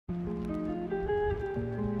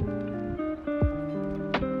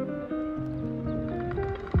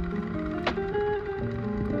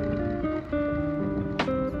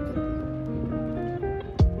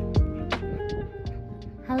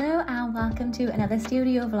to another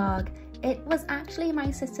studio vlog. It was actually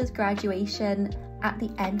my sister's graduation at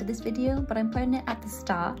the end of this video, but I'm putting it at the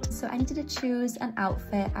start. So I needed to choose an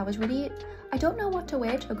outfit. I don't know what to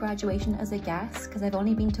wear to a graduation as a guest because I've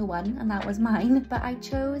only been to one and that was mine. But I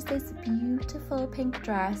chose this beautiful pink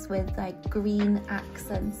dress with like green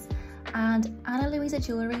accents. And Ana Luisa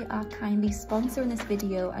Jewellery are kindly sponsoring this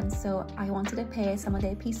video, and so I wanted to pair some of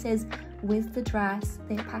their pieces with the dress.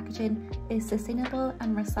 Their packaging is sustainable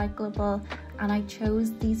and recyclable, and I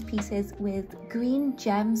chose these pieces with green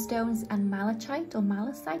gemstones and malachite or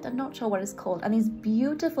malachite, I'm not sure what it's called, and these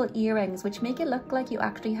beautiful earrings which make it look like you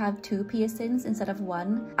actually have 2 piercings instead of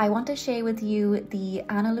 1. I want to share with you the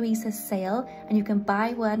Ana Luisa sale, and you can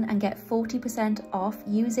buy one and get 40% off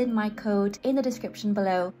using my code in the description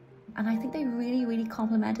below. And I think they really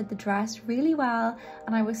complimented the dress really well,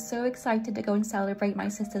 and I was so excited to go and celebrate my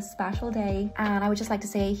sister's special day. And I would just like to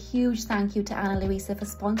say a huge thank you to Ana Luisa for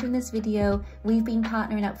sponsoring this video. We've been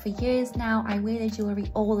partnering up for years now. I wear their jewellery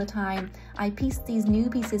all the time. I pieced these new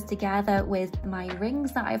pieces together with my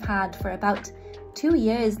rings that I've had for about 2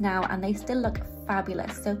 years now, and they still look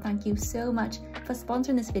fabulous. So thank you so much for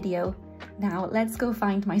sponsoring this video. Now let's go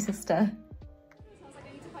find my sister.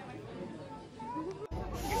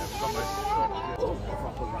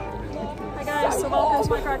 Hi guys, so welcome to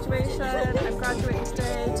my graduation. I'm graduating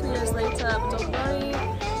today, 2 years later, but don't worry,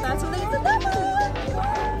 that's a later level.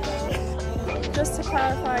 Just to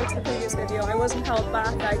clarify to the previous video, I wasn't held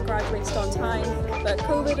back, I graduated on time, but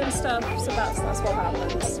COVID and stuff, so that's what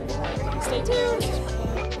happens. Stay tuned!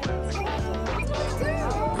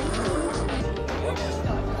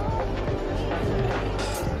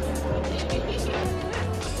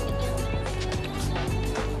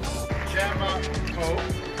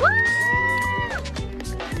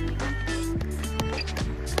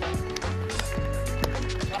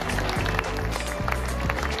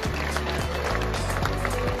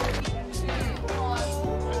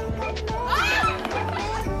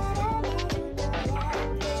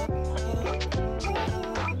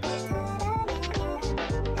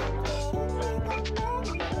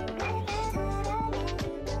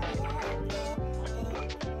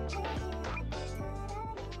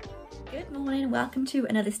 Welcome to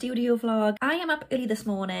another studio vlog. I am up early this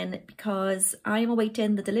morning because I am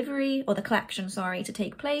awaiting the delivery, or the collection, sorry, to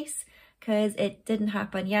take place, because it didn't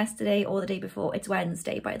happen yesterday or the day before. It's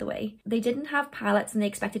Wednesday, by the way. They didn't have pallets and they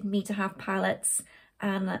expected me to have pallets,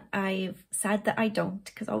 and I've said that I don't,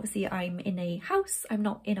 because obviously I'm in a house, I'm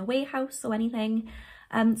not in a warehouse or anything.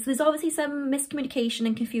 So there's obviously some miscommunication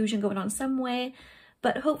and confusion going on somewhere,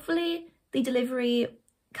 but hopefully the delivery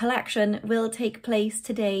collection will take place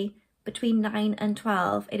today between 9 and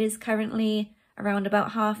 12. It is currently around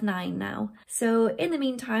about 9:30 now. So in the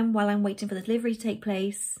meantime, while I'm waiting for the delivery to take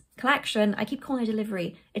place, collection, I keep calling it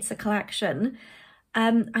delivery, it's a collection.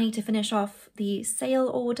 I need to finish off the sale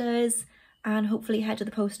orders and hopefully head to the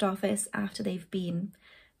post office after they've been.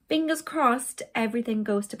 Fingers crossed everything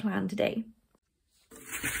goes to plan today.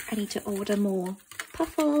 I need to order more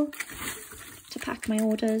puffle to pack my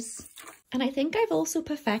orders. And I think I've also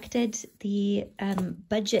perfected the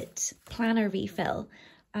budget planner refill.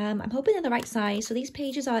 I'm hoping they're the right size. So these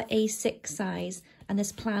pages are A6 size, and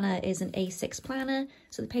this planner is an A6 planner.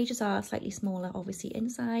 So the pages are slightly smaller, obviously,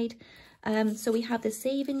 inside. So we have the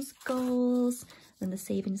savings goals, then the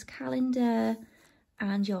savings calendar,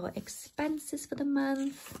 and your expenses for the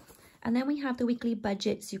month. And then we have the weekly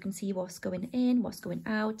budget, so you can see what's going in, what's going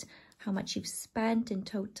out, how much you've spent in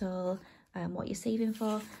total, what you're saving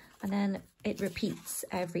for. And then it repeats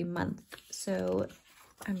every month. So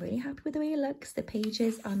I'm really happy with the way it looks. The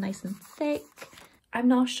pages are nice and thick. I'm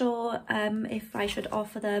not sure if I should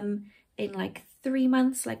offer them in like 3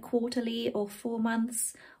 months, like quarterly, or 4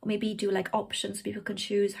 months, or maybe do like options so people can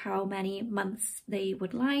choose how many months they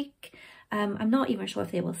would like. I'm not even sure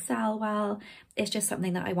if they will sell well. It's just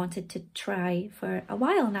something that I wanted to try for a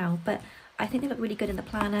while now, but I think they look really good in the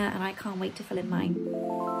planner and I can't wait to fill in mine.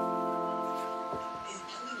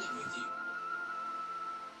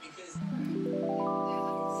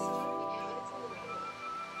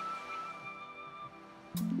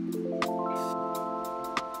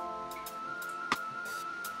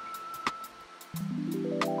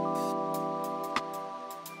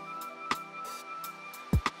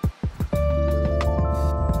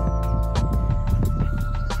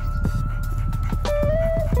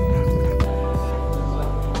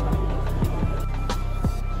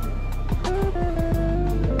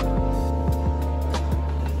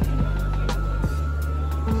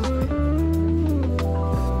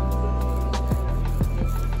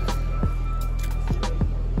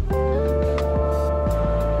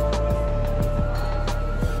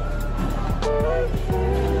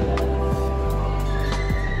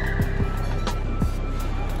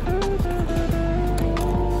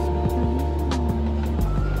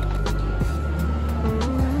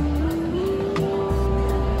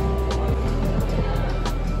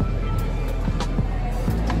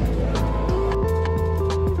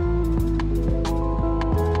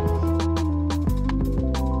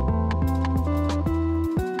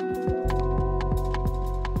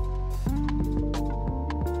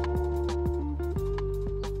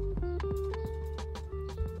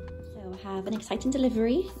 have an exciting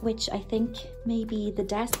delivery, which I think may be the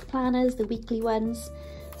desk planners, the weekly ones.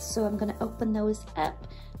 So I'm going to open those up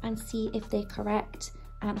and see if they're correct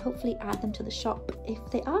and hopefully add them to the shop if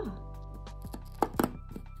they are.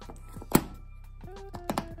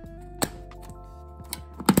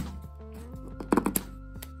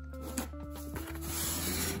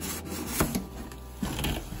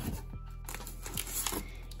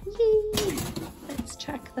 Yay! Let's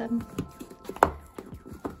check them.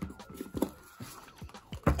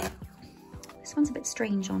 This one's a bit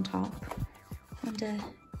strange on top. I wonder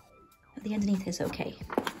if the underneath is okay.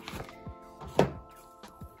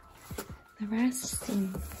 The rest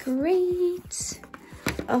seem great.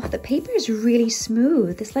 Oh, the paper is really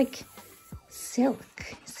smooth. It's like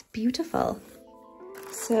silk. It's beautiful.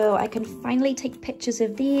 So I can finally take pictures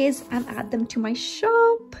of these and add them to my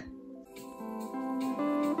shop.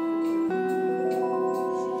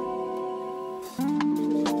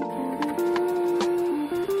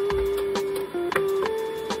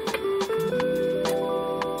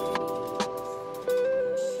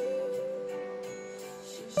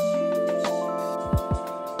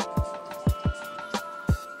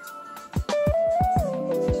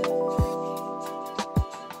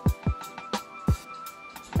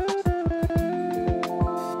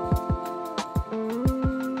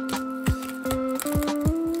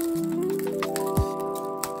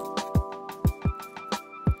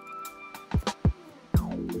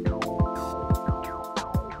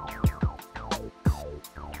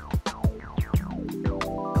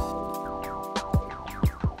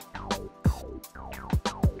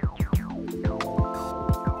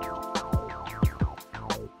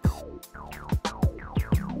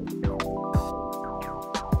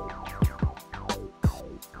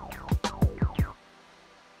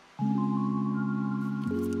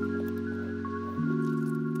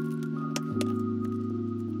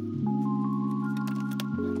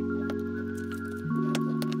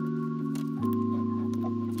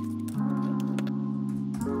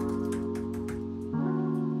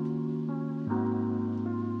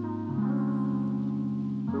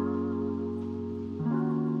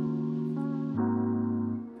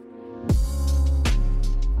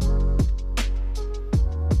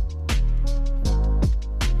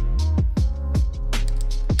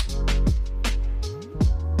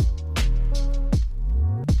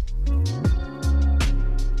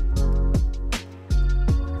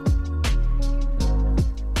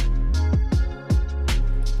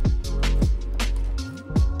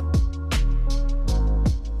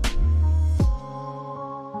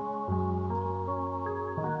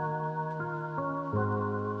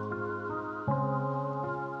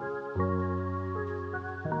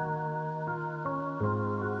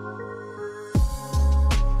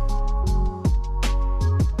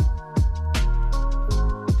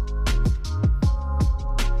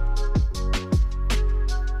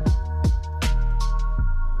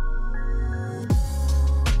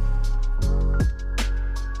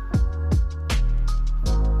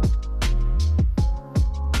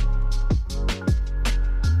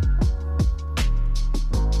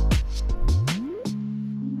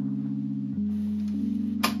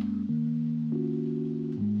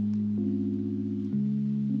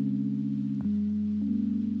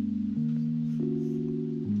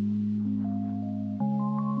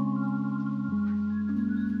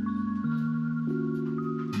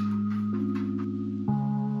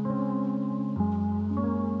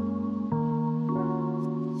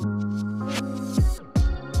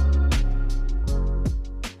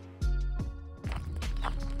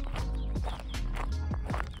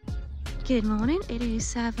 Good morning, it is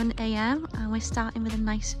 7 AM and we're starting with a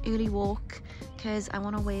nice early walk because I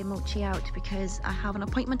want to wear Mochi out because I have an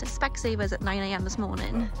appointment at Specsavers at 9 AM this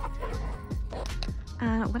morning.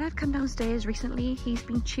 When I've come downstairs recently, he's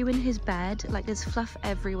been chewing his bed, like there's fluff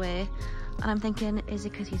everywhere, and I'm thinking, is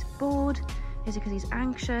it because he's bored? Is it because he's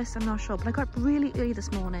anxious? I'm not sure, but I got up really early this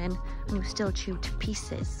morning and he was still chewed to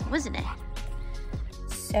pieces, wasn't it?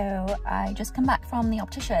 So I just come back from the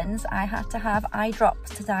Opticians. I had to have eye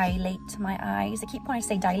drops to dilate my eyes. I keep wanting to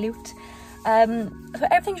say dilute. So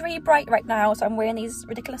everything's really bright right now, so I'm wearing these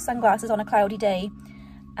ridiculous sunglasses on a cloudy day,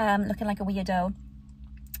 looking like a weirdo.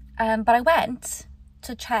 But I went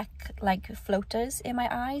to check like floaters in my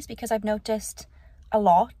eyes because I've noticed a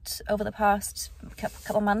lot over the past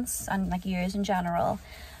couple months and like years in general,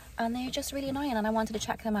 and they're just really annoying and I wanted to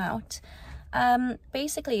check them out.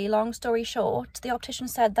 Basically, long story short, the optician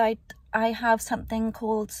said that I have something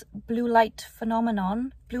called blue light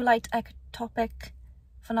phenomenon, blue light ectopic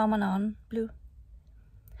phenomenon,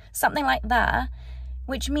 something like that,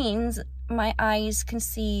 which means my eyes can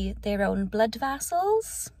see their own blood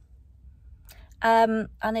vessels. and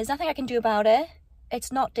there's nothing I can do about it.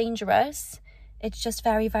 It's not dangerous. It's just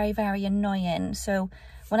very, very, very annoying. So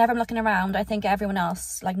whenever I'm looking around, I think everyone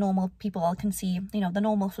else, like normal people, can see, you know, the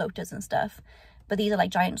normal floaters and stuff. But these are like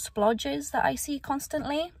giant splodges that I see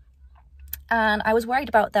constantly. And I was worried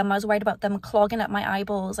about them. I was worried about them clogging up my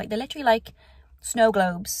eyeballs. Like, they're literally like snow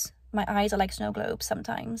globes. My eyes are like snow globes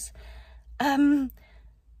sometimes. So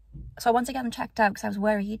I wanted to get them checked out because I was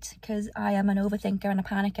worried, because I am an overthinker and a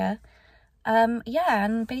panicker. Yeah,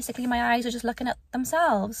 and basically my eyes are just looking at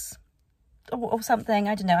themselves. Or something,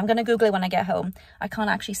 I don't know. I'm going to Google it when I get home. I can't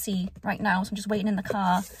actually see right now, so I'm just waiting in the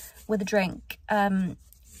car with a drink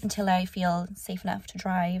until I feel safe enough to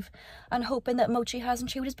drive, and hoping that Mochi hasn't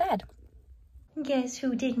chewed his bed. Guess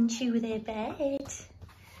who didn't chew their bed?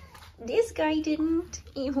 This guy didn't.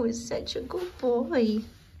 He was such a good boy.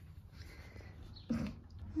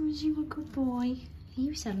 Was you a good boy? Are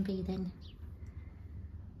you sunbathing?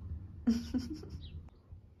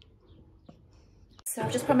 So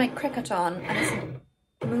I've just put my cricket on and it's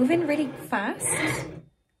moving really fast.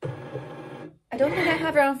 I don't think I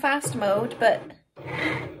have it on fast mode, but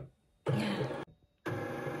yeah.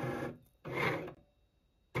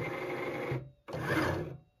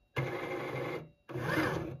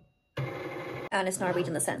 And it's not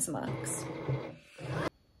reading the sensor marks.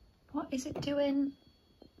 What is it doing?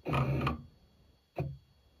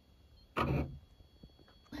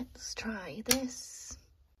 Let's try this.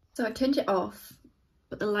 So I turned it off,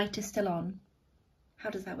 but the light is still on. How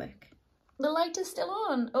does that work? The light is still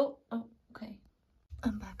on. Oh, okay.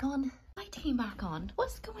 I'm back on. Light came back on.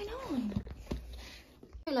 What's going on?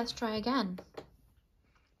 Okay, let's try again.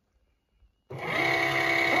 Oh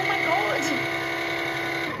my god!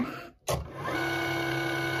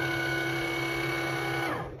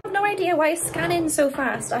 I have no idea why it's scanning so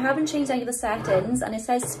fast. I haven't changed any of the settings and it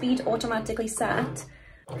says speed automatically set.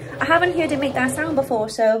 I haven't heard it make that sound before,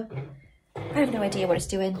 so I have no idea what it's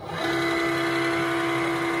doing.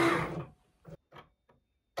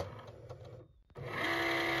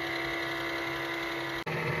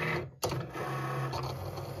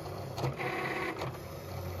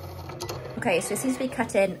 Okay, so it seems to be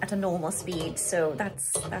cutting at a normal speed, so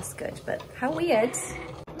that's good, but how weird.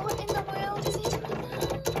 What in the world is he doing now?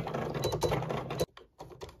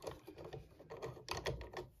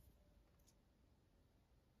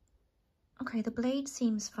 Okay, the blade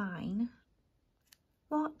seems fine.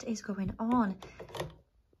 What is going on?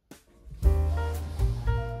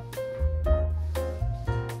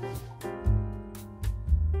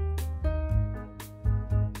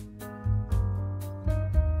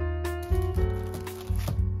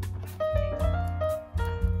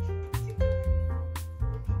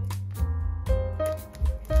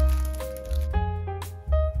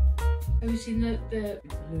 Have you seen the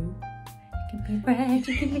blue? You can be red,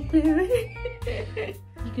 you can be blue.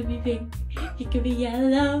 You can be pink, you can be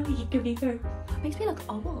yellow, you can be purple. It makes me look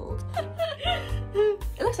old.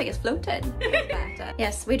 It looks like it's floating.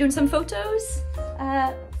 Yes, we're doing some photos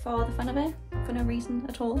for the fun of it, for no reason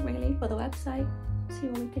at all really, for the website. See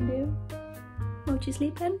what we can do. Mochi's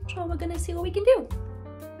sleeping, so we're gonna see what we can do.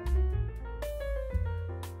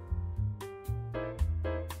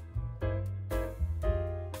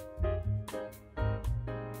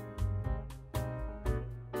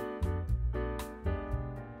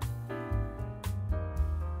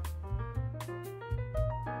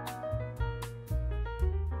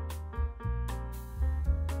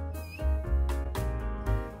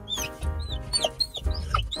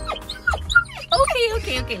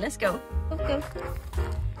 Okay, let's go. Go.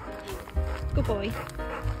 Good boy.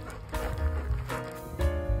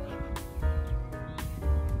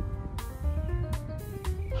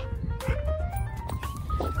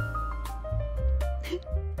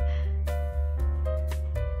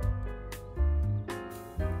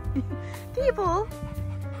 Can you ball?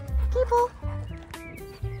 Can you ball?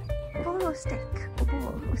 Ball or stick? Or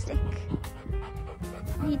ball or stick?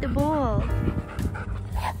 I need the ball.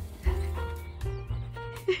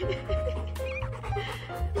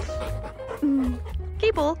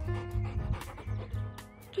 Cable.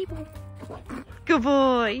 Good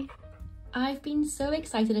boy. I've been so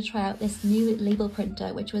excited to try out this new label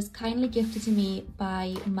printer, which was kindly gifted to me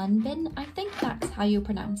by Munbyn. I think that's how you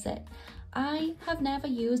pronounce it. I have never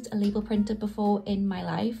used a label printer before in my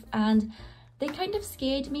life, and they kind of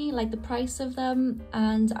scared me, like the price of them,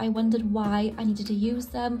 and I wondered why I needed to use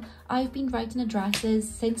them. I've been writing addresses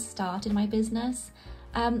since starting my business,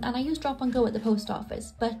 and I use Drop and Go at the post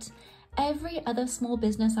office, but every other small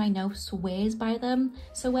business I know swears by them.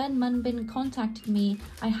 So when Munbyn contacted me,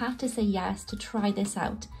 I had to say yes to try this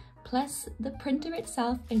out. Plus, the printer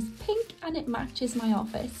itself is pink and it matches my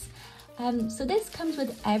office. So this comes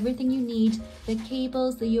with everything you need, the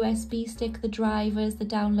cables, the USB stick, the drivers, the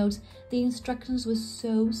downloads. The instructions were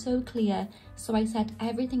so clear. So I set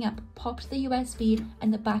everything up, popped the USB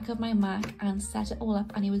in the back of my Mac and set it all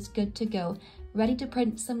up, and it was good to go. Ready to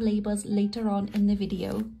print some labels later on in the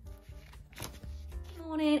video.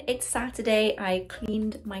 Morning, it's Saturday. I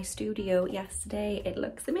cleaned my studio yesterday. It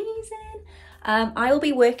looks amazing. I will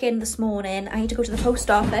be working this morning. I need to go to the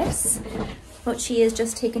post office. Muchie is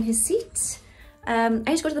just taking his seat. I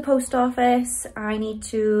need to go to the post office. I need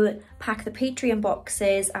to pack the Patreon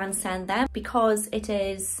boxes and send them because it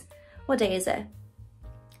is, what day is it?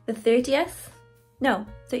 The 30th? No,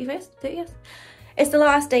 31st? 30th? It's the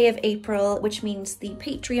last day of April, which means the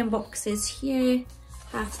Patreon boxes here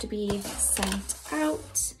have to be sent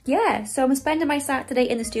out. Yeah, so I'm spending my Saturday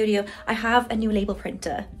in the studio. I have a new label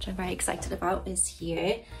printer, which I'm very excited about, is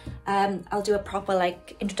here. I'll do a proper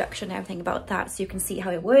like introduction and everything about that so you can see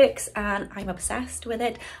how it works, and I'm obsessed with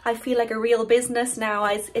it. I feel like a real business now.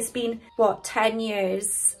 It's been, what, 10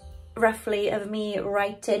 years roughly of me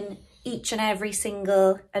writing each and every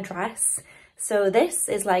single address. So this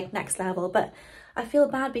is like next level, but I feel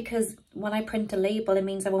bad because when I print a label, it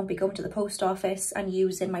means I won't be going to the post office and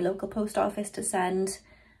using my local post office to send,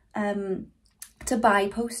 to buy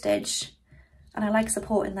postage. And I like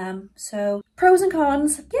supporting them. So pros and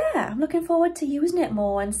cons, yeah, I'm looking forward to using it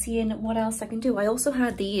more and seeing what else I can do. I also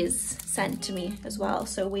had these sent to me as well.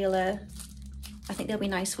 So we'll, I think they'll be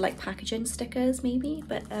nice for like packaging stickers maybe.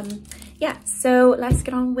 But yeah, so let's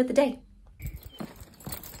get on with the day.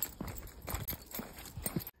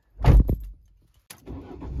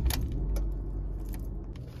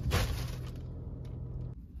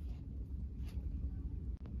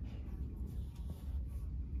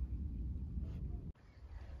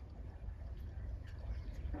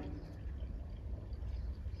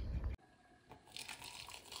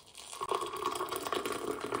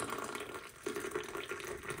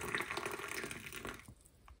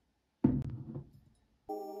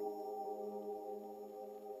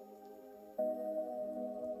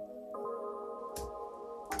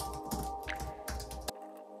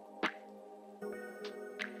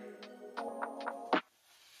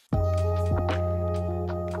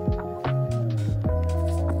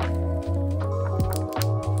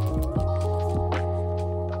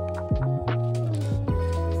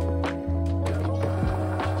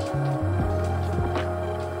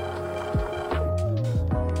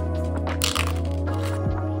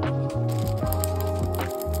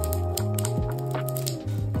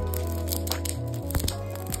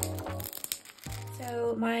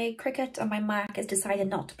 My Cricut on my Mac has decided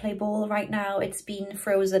not to play ball right now. It's been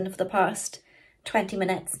frozen for the past 20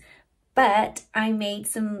 minutes. But I made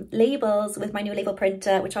some labels with my new label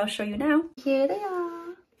printer, which I'll show you now. Here they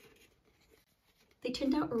are. They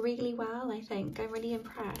turned out really well, I think. I'm really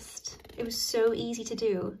impressed. It was so easy to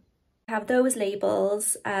do. I have those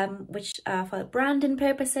labels, which are for branding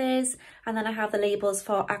purposes. And then I have the labels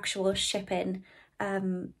for actual shipping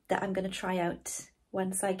that I'm going to try out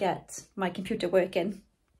once I get my computer working.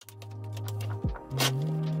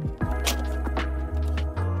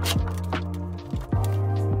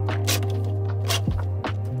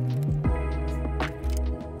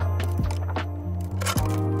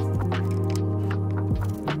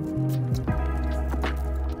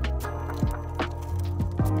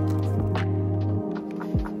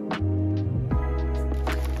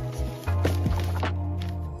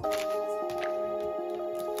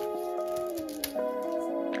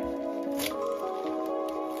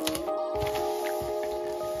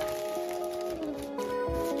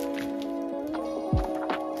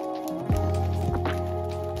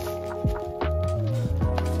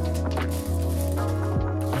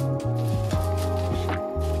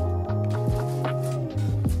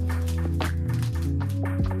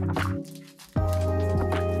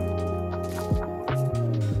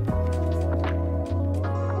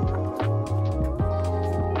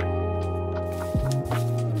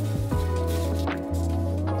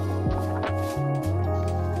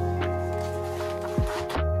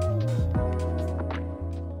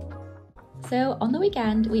 So on the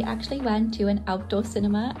weekend, we actually went to an outdoor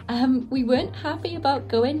cinema. We weren't happy about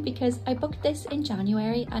going because I booked this in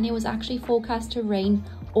January and it was actually forecast to rain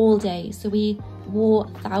all day. So we wore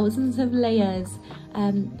thousands of layers,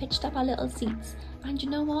 pitched up our little seats. And you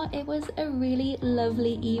know what? It was a really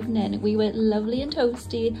lovely evening. We were lovely and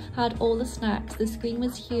toasty, had all the snacks. The screen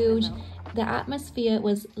was huge. The atmosphere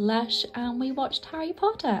was lush, and we watched Harry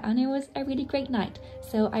Potter, and it was a really great night.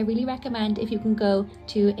 So I really recommend if you can go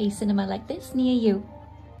to a cinema like this near you.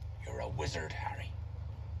 You're a wizard, Harry.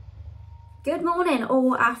 Good morning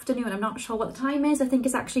or afternoon, I'm not sure what the time is. I think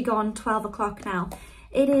it's actually gone 12 o'clock now.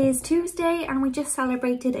 It is Tuesday and we just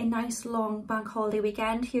celebrated a nice long bank holiday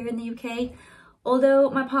weekend here in the UK. Although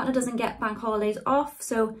my partner doesn't get bank holidays off,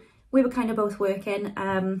 so we were kind of both working,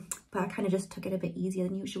 but I kind of just took it a bit easier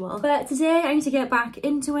than usual. But today I need to get back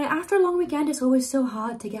into it. After a long weekend, it's always so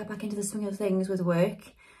hard to get back into the swing of things with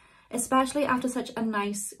work, especially after such a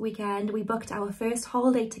nice weekend. We booked our first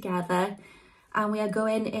holiday together and we are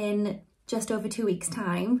going in just over 2 weeks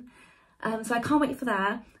time, so I can't wait for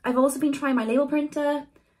that. I've also been trying my label printer,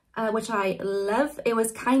 which I love. It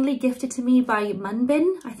was kindly gifted to me by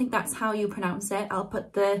Munbyn. I think that's how you pronounce it. I'll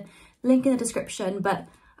put the link in the description, but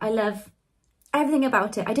I love everything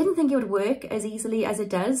about it. I didn't think it would work as easily as it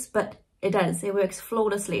does, but it does. It works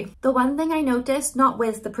flawlessly. The one thing I noticed, not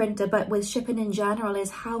with the printer, but with shipping in general,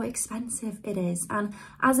 is how expensive it is. And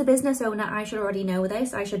as a business owner, I should already know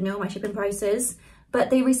this. I should know my shipping prices. But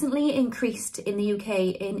they recently increased in the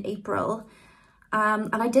UK in April. And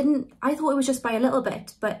I thought it was just by a little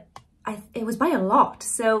bit, but it was by a lot.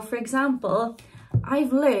 So for example,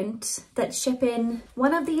 I've learnt that shipping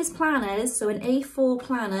one of these planners, so an A4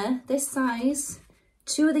 planner, this size,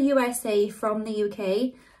 to the USA from the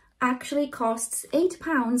UK, actually costs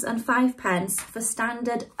 £8.05 for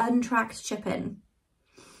standard untracked shipping.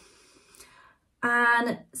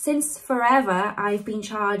 And since forever, I've been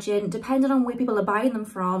charging, depending on where people are buying them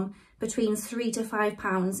from, between £3 to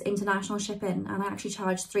 £5 international shipping. And I actually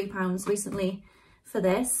charged £3 recently for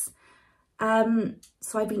this. So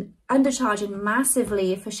I've been undercharging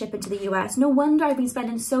massively for shipping to the US. No wonder I've been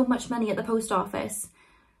spending so much money at the post office.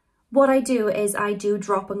 What I do is I do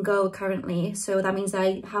drop and go currently. So that means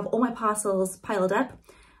I have all my parcels piled up.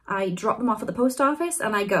 I drop them off at the post office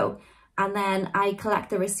and I go. And then I collect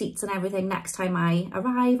the receipts and everything next time I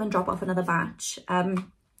arrive and drop off another batch. But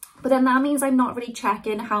then that means I'm not really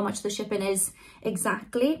checking how much the shipping is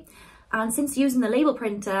exactly. And since using the label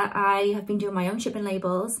printer, I have been doing my own shipping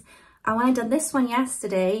labels. And when I done this one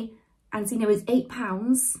yesterday and seen it was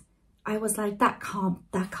 £8, I was like, that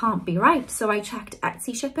can't be right. So I checked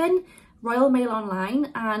Etsy shipping, Royal Mail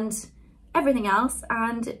Online and everything else.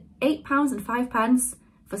 And £8.05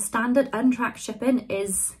 for standard untracked shipping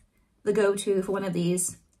is the go-to for one of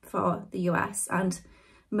these for the US and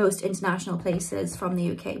most international places from the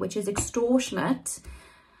UK, which is extortionate.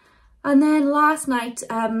 And then last night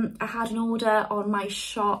I had an order on my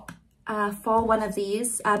shop for one of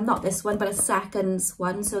these, not this one, but a seconds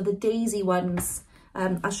one, so the daisy ones.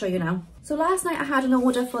 I'll show you now. So last night I had an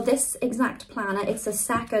order for this exact planner. It's a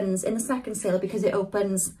seconds, in the second sale, because it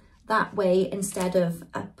opens that way instead of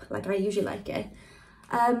up like I usually like it.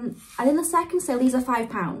 And in the second sale, these are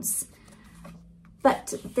 £5.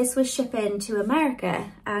 But this was shipping to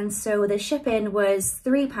America, and so the shipping was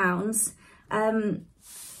 £3.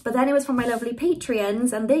 But then it was from my lovely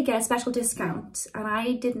Patreons, and they get a special discount. And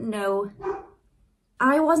I didn't know,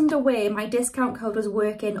 I wasn't aware my discount code was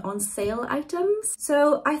working on sale items.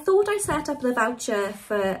 So I thought I set up the voucher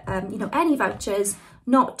for, you know, any vouchers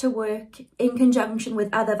not to work in conjunction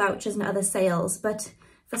with other vouchers and other sales. But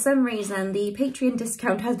for some reason, the Patreon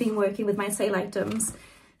discount has been working with my sale items.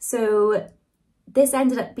 So this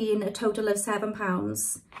ended up being a total of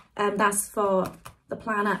 £7. That's for the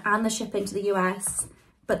planner and the shipping to the US.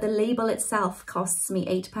 But the label itself costs me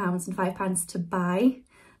 £8.05 to buy,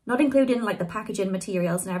 not including like the packaging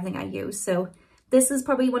materials and everything I use. So this is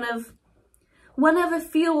probably one of a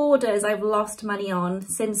few orders I've lost money on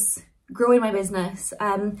since growing my business.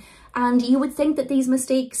 And you would think that these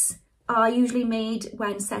mistakes are usually made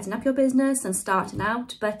when setting up your business and starting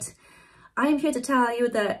out, but I'm here to tell you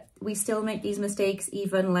that we still make these mistakes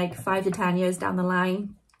even like 5 to 10 years down the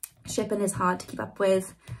line. Shipping is hard to keep up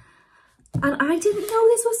with. And I didn't know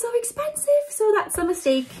this was so expensive. So that's a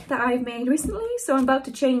mistake that I've made recently. So I'm about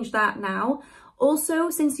to change that now. Also,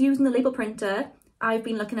 since using the label printer, I've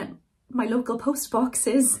been looking at my local post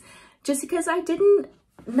boxes just because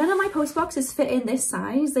none of my post boxes fit in this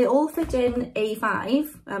size. They all fit in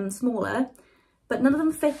A5, smaller. But none of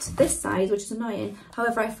them fit this size, which is annoying.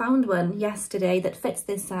 However, I found one yesterday that fits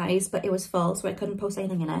this size, but it was full, so I couldn't post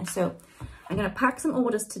anything in it. So I'm going to pack some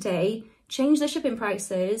orders today, change the shipping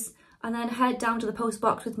prices, and then head down to the post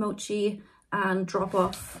box with Mochi and drop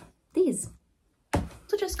off these.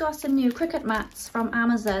 So just got some new Cricut mats from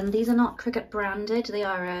Amazon. These are not Cricut branded, they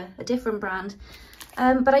are a different brand.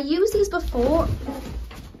 But I used these before.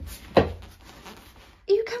 Are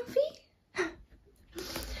you comfy?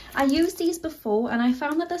 I used these before and I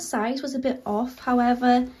found that the size was a bit off.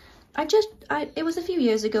 However, it was a few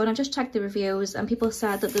years ago and I just checked the reviews and people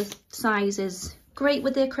said that the size is great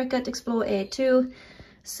with the Cricut Explore A2.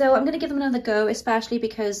 So I'm going to give them another go, especially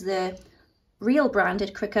because the real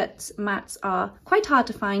branded Cricut mats are quite hard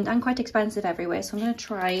to find and quite expensive everywhere. So I'm going to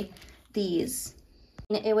try these.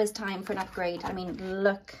 It was time for an upgrade. I mean,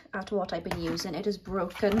 look at what I've been using. It is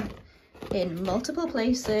broken in multiple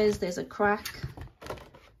places. There's a crack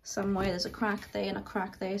somewhere, there's a crack there and a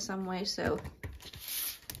crack there somewhere. So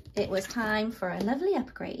it was time for a lovely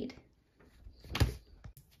upgrade.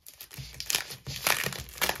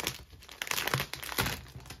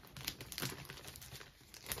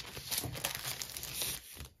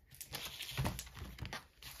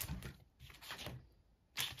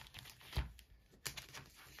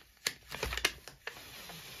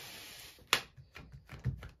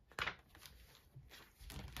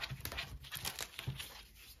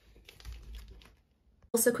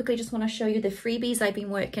 Also quickly just want to show you the freebies I've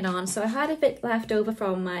been working on. So I had a bit left over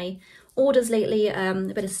from my orders lately, a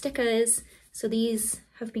bit of stickers. So these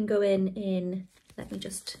have been going in, let me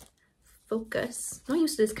just focus. Not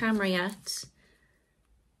used to this camera yet.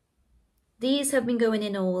 These have been going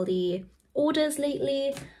in all the orders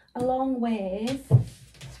lately, along with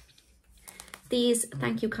these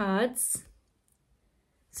thank you cards.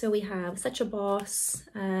 So we have Such a Boss,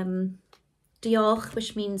 Diolch,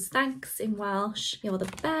 which means thanks in Welsh. You're the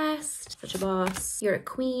best. Such a boss. You're a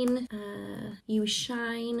queen. You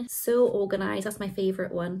shine. So organised. That's my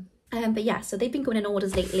favourite one. But yeah, so they've been going in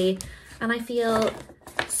orders lately, and I feel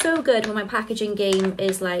so good when my packaging game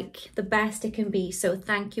is like the best it can be. So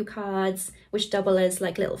thank you cards, which double as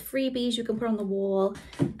like little freebies you can put on the wall,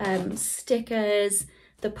 stickers,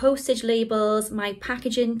 the postage labels, my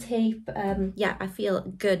packaging tape. Yeah, I feel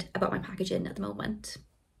good about my packaging at the moment.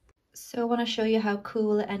 So I want to show you how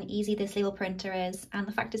cool and easy this label printer is, and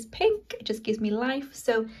the fact it's pink, it just gives me life.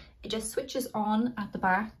 So it just switches on at the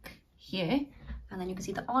back here, and then you can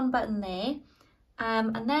see the on button there,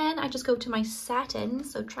 and then I just go to my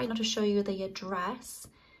settings. So try not to show you the address,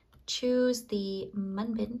 choose the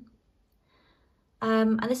Munbyn,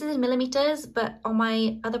 and this is in millimeters, but on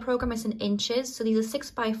my other program it's in inches. So these are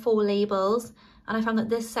 6x4 labels, and I found that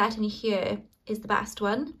this setting here is the best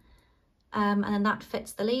one. And then that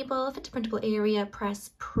fits the label, fit to printable area,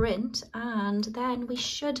 press print, and then we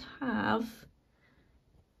should have,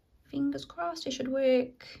 fingers crossed, it should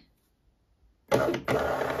work.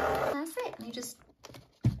 That's it, and you just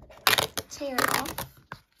tear it off.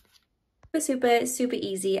 Super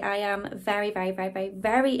easy. I am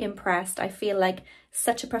very impressed. I feel like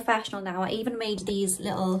such a professional now. I even made these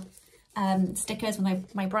little stickers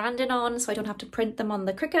with my branding on, so I don't have to print them on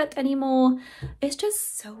the Cricut anymore. It's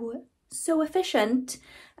just so efficient,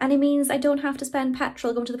 and it means I don't have to spend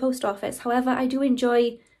petrol going to the post office. However, I do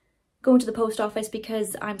enjoy going to the post office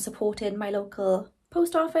because I'm supporting my local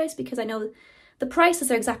post office, because I know the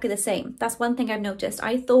prices are exactly the same. That's one thing I've noticed.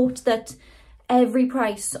 I thought that every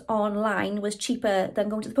price online was cheaper than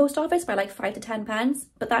going to the post office by like 5 to 10 pence,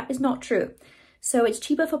 but that is not true. So it's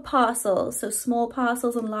cheaper for parcels, so small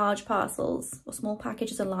parcels and large parcels, or small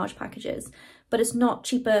packages and large packages. But it's not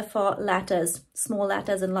cheaper for letters, small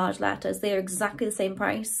letters and large letters. They're exactly the same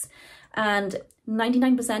price. And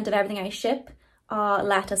 99% of everything I ship are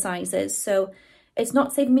letter sizes. So it's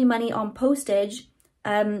not saving me money on postage,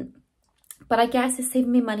 but I guess it's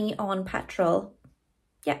saving me money on petrol.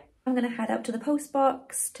 Yeah, I'm gonna head out to the post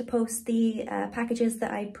box to post the packages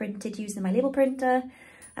that I printed using my label printer.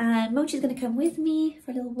 And Mochi's gonna come with me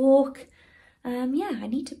for a little walk. Yeah, I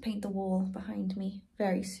need to paint the wall behind me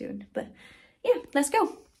very soon, but yeah, let's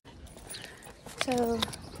go. So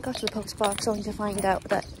got to the post box only to find out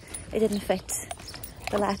that it didn't fit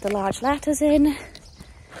the large letters in.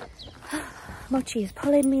 Mochi is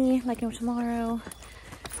pulling me like no tomorrow.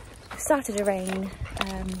 Started to rain,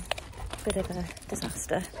 bit of a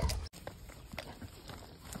disaster.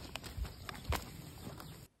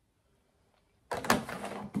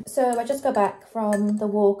 So I just got back from the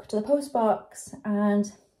walk to the post box,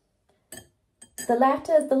 and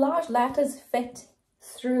the large letters fit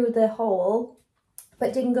through the hole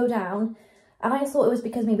but didn't go down, and I thought it was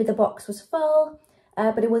because maybe the box was full,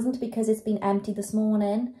 but it wasn't, because it's been empty this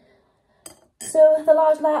morning. So the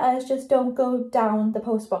large letters just don't go down the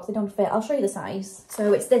post box, they don't fit. I'll show you the size.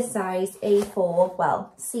 So it's this size, A4,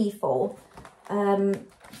 well, C4.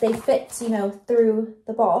 They fit, you know, through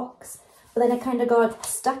the box, but then it kind of got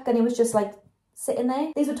stuck and it was just like sitting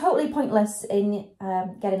there. These were totally pointless in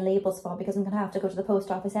getting labels for, because I'm gonna have to go to the post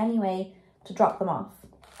office anyway to drop them off.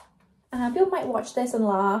 People might watch this and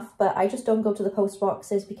laugh, but I just don't go to the post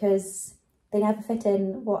boxes because they never fit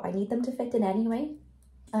in what I need them to fit in anyway.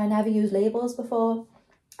 I never used labels before.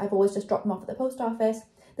 I've always just dropped them off at the post office.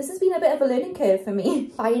 This has been a bit of a learning curve for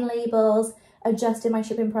me. Buying labels, adjusting my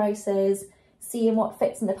shipping prices, seeing what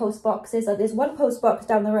fits in the post boxes. There's one post box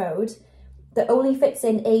down the road that only fits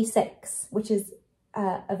in A6, which is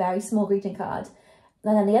a very small greeting card.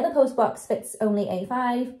 And then the other post box fits only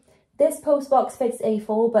A5. This post box fits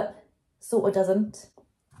A4, but sort of doesn't.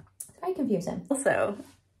 It's very confusing. Also,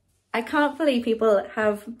 I can't believe people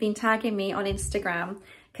have been tagging me on Instagram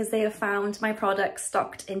because they have found my products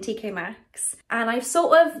stocked in TK Maxx. And I've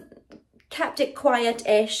sort of kept it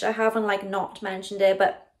quiet-ish. I haven't like not mentioned it,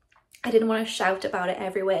 but I didn't want to shout about it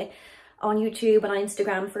everywhere on YouTube and on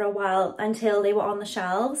Instagram for a while until they were on the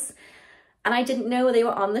shelves. And I didn't know they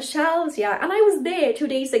were on the shelves yet. And I was there 2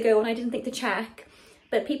 days ago and I didn't think to check.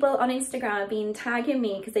 But people on Instagram have been tagging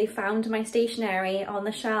me because they found my stationery on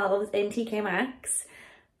the shelves in TK Maxx.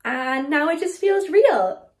 And now it just feels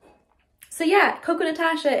real. So yeah, Coco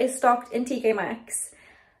Natasha is stocked in TK Maxx,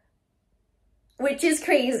 which is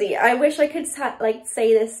crazy. I wish I could like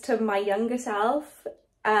say this to my younger self.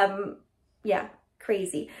 Yeah,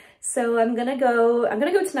 crazy. So I'm gonna go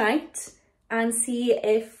tonight and see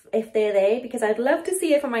if they're there, because I'd love to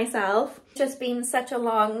see it for myself. It's just been such a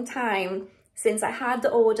long time since I had the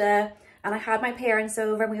order and I had my parents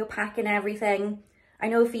over and we were packing everything. I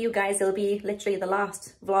know for you guys it'll be literally the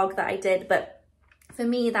last vlog that I did, but for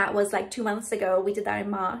me that was like 2 months ago. We did that in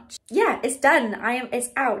March. Yeah, it's done. It's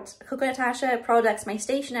out. Coco Natasha products, my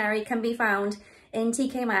stationery, can be found in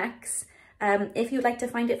TK Maxx. If you'd like to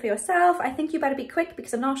find it for yourself, I think you better be quick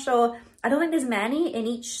because I'm not sure. I don't think there's many in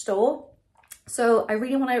each store. So I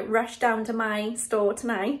really want to rush down to my store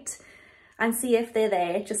tonight and see if they're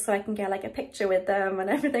there, just so I can get like a picture with them and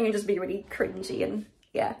everything and just be really cringy and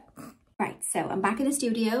yeah. Right, so I'm back in the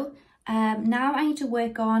studio. Now I need to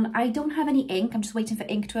work on, I don't have any ink. I'm just waiting for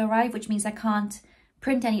ink to arrive, which means I can't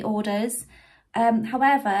print any orders.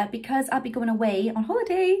 However, because I'll be going away on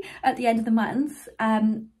holiday at the end of the month,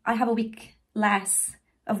 I have a week less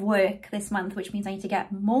of work this month, which means I need to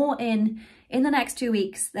get more in the next 2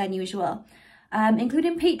 weeks than usual,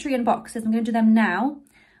 including Patreon boxes. I'm going to do them now,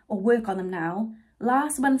 or work on them now.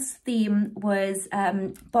 Last month's theme was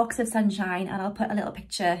Box of Sunshine, and I'll put a little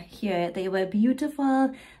picture here. They were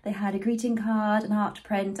beautiful. They had a greeting card, an art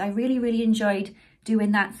print. I really, really enjoyed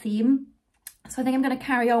doing that theme. So I think I'm going to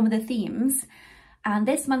carry on with the themes. And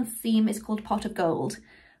this month's theme is called Pot of Gold.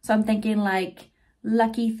 So I'm thinking like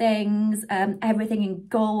lucky things, everything in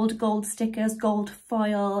gold, gold stickers, gold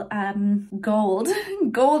foil, gold,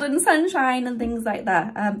 golden sunshine and things like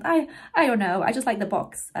that. I don't know. I just like the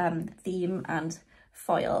box theme and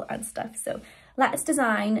foil and stuff. So let's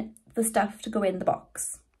design the stuff to go in the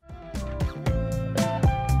box.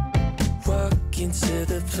 Walk into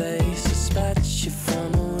the place, I spot you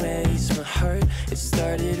from a ways. My heart, it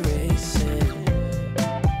started racing.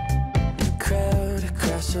 The crowd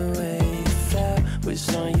across the way,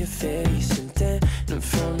 flowers on your face, and then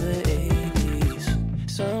from the 80s,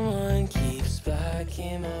 someone keeps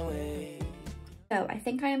blocking my way. So I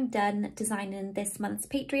think I am done designing this month's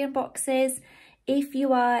Patreon boxes. If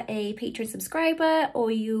you are a Patreon subscriber or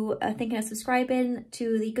you are thinking of subscribing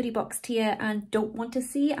to the goodie box tier and don't want to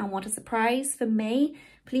see and want a surprise for May,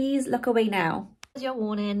 please look away now. Here's your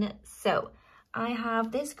warning. So I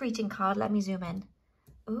have this greeting card. Let me zoom in.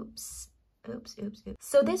 Oops.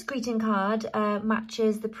 So this greeting card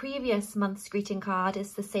matches the previous month's greeting card.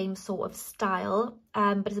 It's the same sort of style,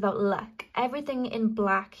 but it's about luck. Everything in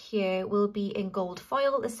black here will be in gold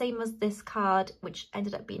foil, the same as this card, which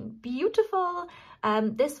ended up being beautiful.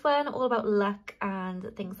 This one all about luck and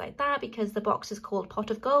things like that, because the box is called Pot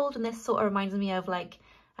of Gold, and this sort of reminds me of like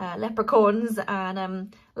leprechauns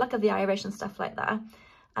and luck of the Irish and stuff like that.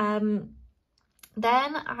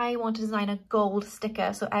 Then I want to design a gold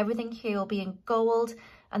sticker. So everything here will be in gold.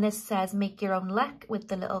 And this says make your own luck with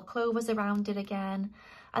the little clovers around it again.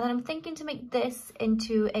 And then I'm thinking to make this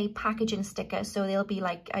into a packaging sticker. So there'll be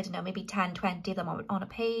like, I don't know, maybe 10, 20 of them on a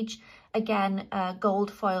page. Again,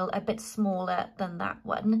 gold foil, a bit smaller than that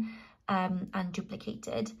one, and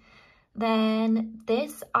duplicated. Then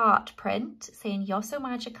this art print saying you're so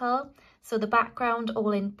magical. So the background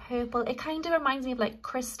all in purple. It kind of reminds me of like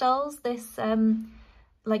crystals, this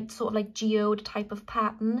like sort of like geode type of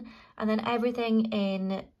pattern. And then everything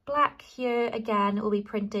in black here again will be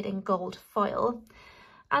printed in gold foil.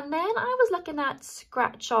 And then I was looking at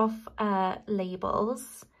scratch off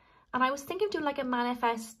labels, and I was thinking of doing like an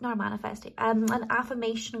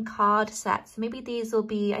affirmation card set. So maybe these will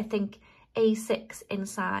be, I think, A6 in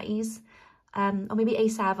size. Or maybe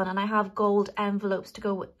A7, and I have gold envelopes to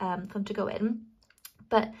go for them to go in.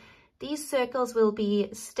 But these circles will be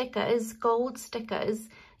stickers, gold stickers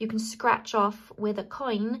you can scratch off with a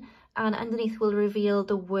coin, and underneath will reveal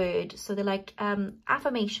the word. So they're like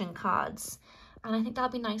affirmation cards, and I think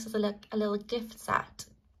that'd be nice as a little gift set.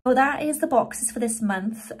 So that is the boxes for this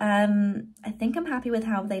month. I think I'm happy with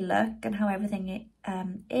how they look and how everything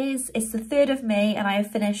is. It's the 3rd of May and I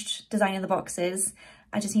have finished designing the boxes.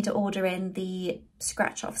 I just need to order in the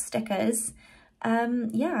scratch off stickers.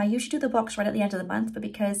 Yeah, I usually do the box right at the end of the month, but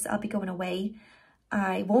because I'll be going away,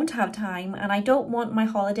 I won't have time, and I don't want my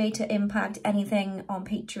holiday to impact anything on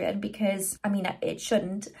Patreon because, I mean, it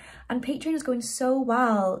shouldn't. And Patreon is going so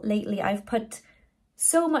well lately. I've put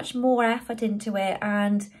so much more effort into it,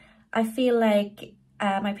 and I feel like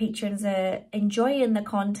my patrons are enjoying the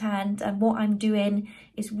content and what I'm doing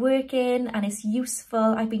is working and it's useful.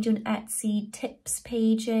 I've been doing Etsy tips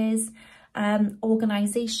pages,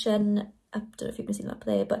 organisation, I don't know if you can see them up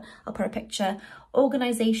there, but I'll put a picture.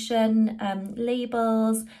 Organisation,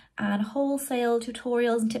 labels and wholesale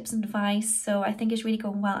tutorials and tips and advice. So I think it's really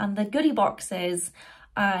going well. And the goodie boxes,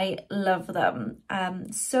 I love them.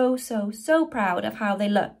 So proud of how they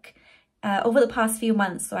look over the past few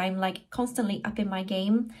months. So I'm like constantly up in my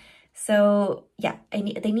game. So yeah,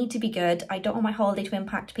 they need to be good. I don't want my holiday to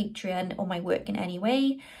impact Patreon or my work in any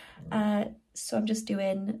way. So I'm just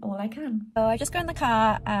doing all I can. So I just got in the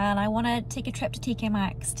car and I want to take a trip to TK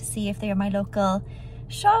Maxx to see if they're my local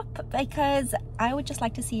shop because I would just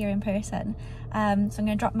like to see her in person. So I'm going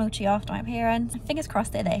to drop Mochi off to my parents. Fingers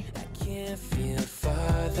crossed they're there. I can't feel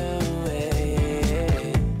farther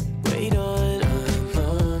away. Wait on a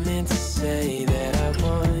moment to say that I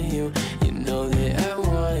want you. You know that I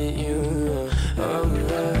want you.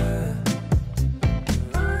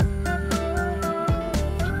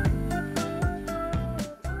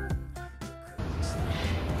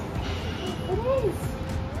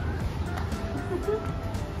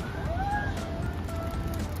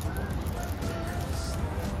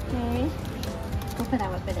 Okay, go put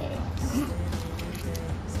that over there.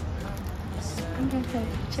 I'm going to take a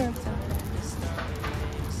picture of something.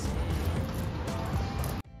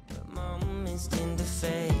 The moments tend to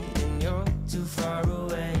fade and you're too far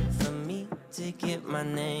away from me to get my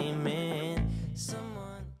name in.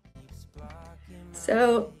 Someone keeps blocking.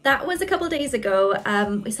 So that was a couple of days ago.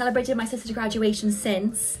 We celebrated my sister's graduation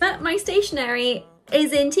since, but my stationery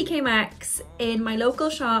is in TK Maxx in my local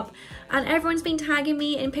shop, and everyone's been tagging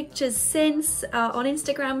me in pictures since on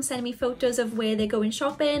Instagram, sending me photos of where they're going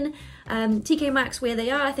shopping. TK Maxx where they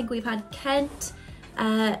are. I think we've had Kent,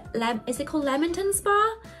 is it called Leamington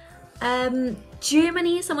Spa?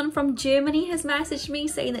 Germany, someone from Germany has messaged me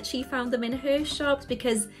saying that she found them in her shops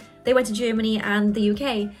because they went to Germany and the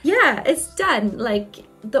UK. Yeah, it's done. Like,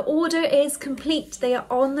 the order is complete. They are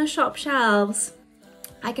on the shop shelves.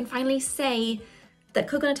 I can finally say that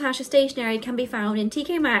Coco Natasha stationery can be found in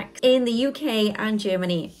TK Maxx in the UK and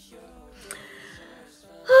Germany.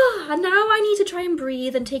 And now I need to try and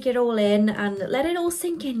breathe and take it all in and let it all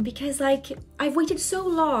sink in because, like, I've waited so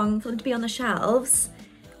long for them to be on the shelves.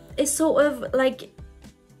 It's sort of like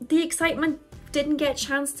the excitement didn't get a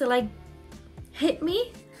chance to like hit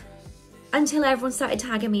me until everyone started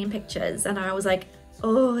tagging me in pictures, and I was like,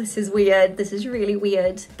 oh, this is weird. This is really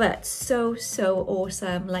weird, but so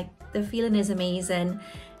awesome. Like, the feeling is amazing.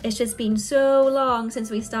 It's just been so long since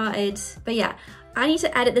we started. But yeah, I need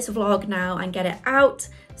to edit this vlog now and get it out.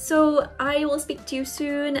 So I will speak to you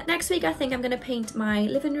soon. Next week, I think I'm going to paint my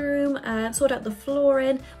living room, sort out the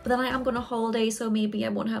flooring, but then I am going on holiday, so maybe I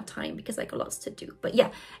won't have time because I got lots to do. But yeah,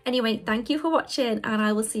 anyway, thank you for watching and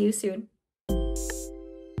I will see you soon.